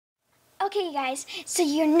Okay, you guys, so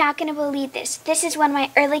you're not going to believe this. This is one of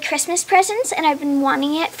my early Christmas presents, and I've been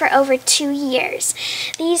wanting it for over 2 years.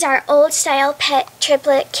 These are old-style pet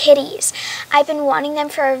triplet kitties. I've been wanting them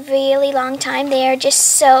for a really long time. They are just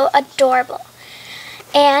so adorable.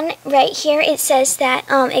 And right here it says that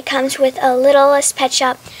it comes with a Littlest Pet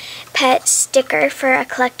Shop pet sticker for a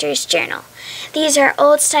collector's journal. These are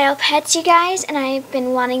old-style pets, you guys, and I've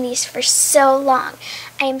been wanting these for so long.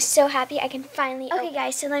 I am so happy I can finally open. Okay,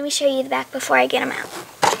 guys, so let me show you the back before I get them out.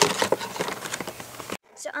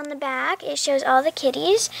 So on the back, it shows all the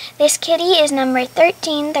kitties. This kitty is number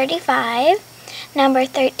 1335, number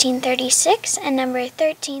 1336, and number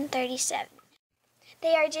 1337.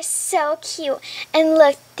 They are just so cute. And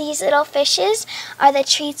look, these little fishes are the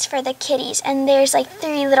treats for the kitties. And there's like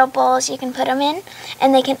 3 little bowls you can put them in,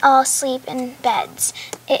 and they can all sleep in beds.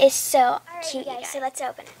 It is so cute, you guys. So let's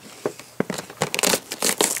open it.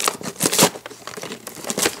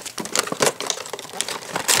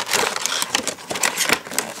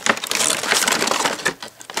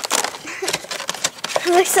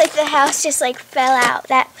 Looks like the house just like fell out.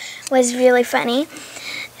 That was really funny.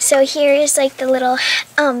 So here is like the little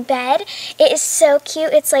bed. It is so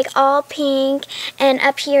cute. It's like all pink, and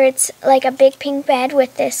up here it's like a big pink bed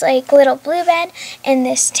with this like little blue bed and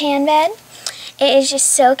this tan bed. It is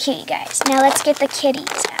just so cute, you guys. Now let's get the kitties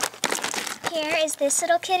out. Here is this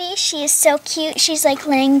little kitty. She is so cute. She's like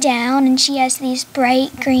laying down, and she has these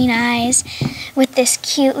bright green eyes with this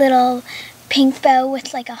cute little pink bow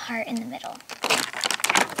with like a heart in the middle.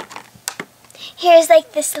 Here's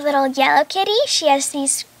like this little yellow kitty. She has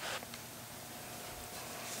these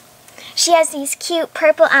cute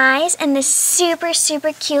purple eyes and this super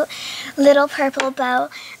cute little purple bow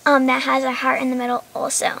that has a heart in the middle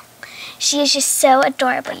also. She is just so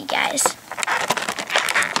adorable, you guys.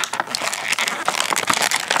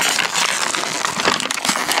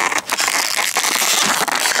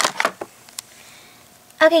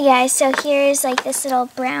 Okay, guys, so here's like this little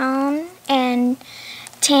brown and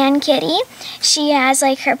tan kitty. She has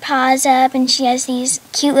like her paws up, and she has these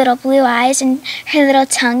cute little blue eyes and her little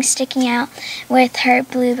tongue sticking out with her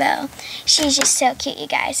blue bow. She's just so cute, you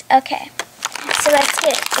guys. Okay, so let's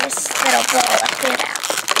get this little bowl of food out.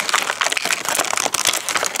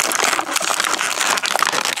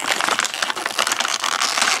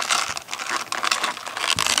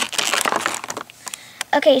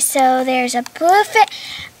 Okay, so there's a blue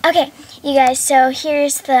fish. Okay, you guys, so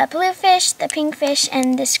here's the blue fish, the pink fish,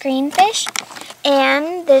 and this green fish,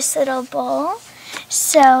 and this little bowl.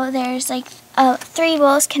 So there's like 3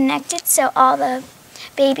 bowls connected, so all the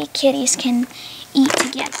baby kitties can eat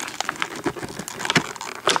together.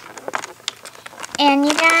 And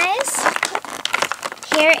you guys,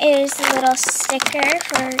 here is the little sticker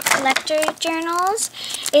for collector journals.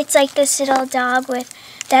 It's like this little dog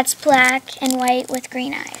that's black and white with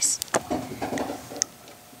green eyes.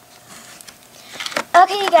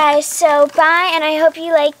 Okay, you guys, so bye, and I hope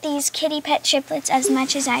you like these kitty pet triplets as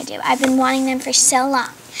much as I do. I've been wanting them for so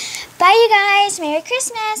long. Bye, you guys. Merry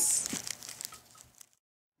Christmas.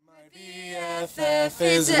 My BFF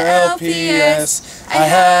is an LPS. I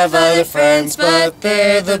have other friends, but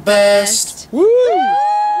they're the best. Woo!